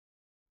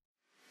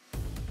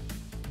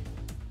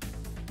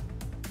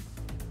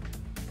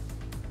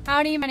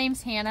Howdy, my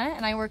name's Hannah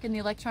and I work in the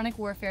Electronic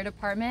Warfare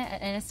Department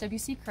at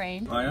NSWC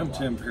Crane. Hi, I'm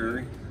Tim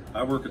Perry.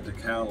 I work at the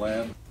Cow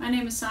Lab. My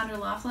name is Sandra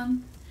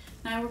Laughlin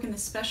and I work in the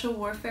Special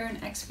Warfare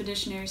and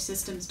Expeditionary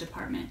Systems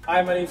Department.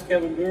 Hi, my name is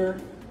Kevin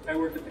Boer. I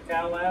work at the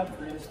Cow Lab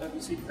for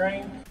NSWC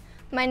Crane.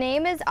 My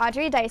name is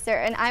Audrey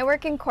Dicer and I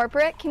work in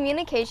Corporate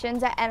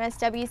Communications at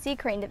NSWC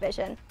Crane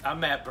Division. I'm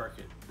Matt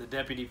Burkett, the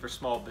Deputy for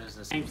Small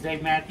Business. My name's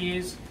Dave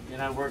Matthews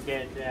and I work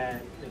at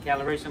the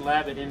Calibration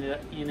Lab at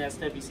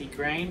NSWC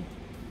Crane.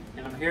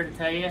 And I'm here to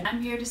tell you.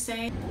 I'm here to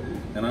say.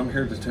 And I'm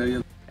here to tell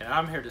you. And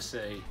I'm here to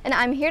say. And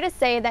I'm here to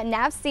say that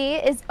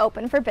NAVSEA is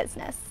open for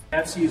business.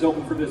 NAVSEA is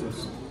open for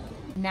business.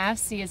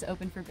 NAVSEA is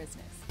open for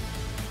business.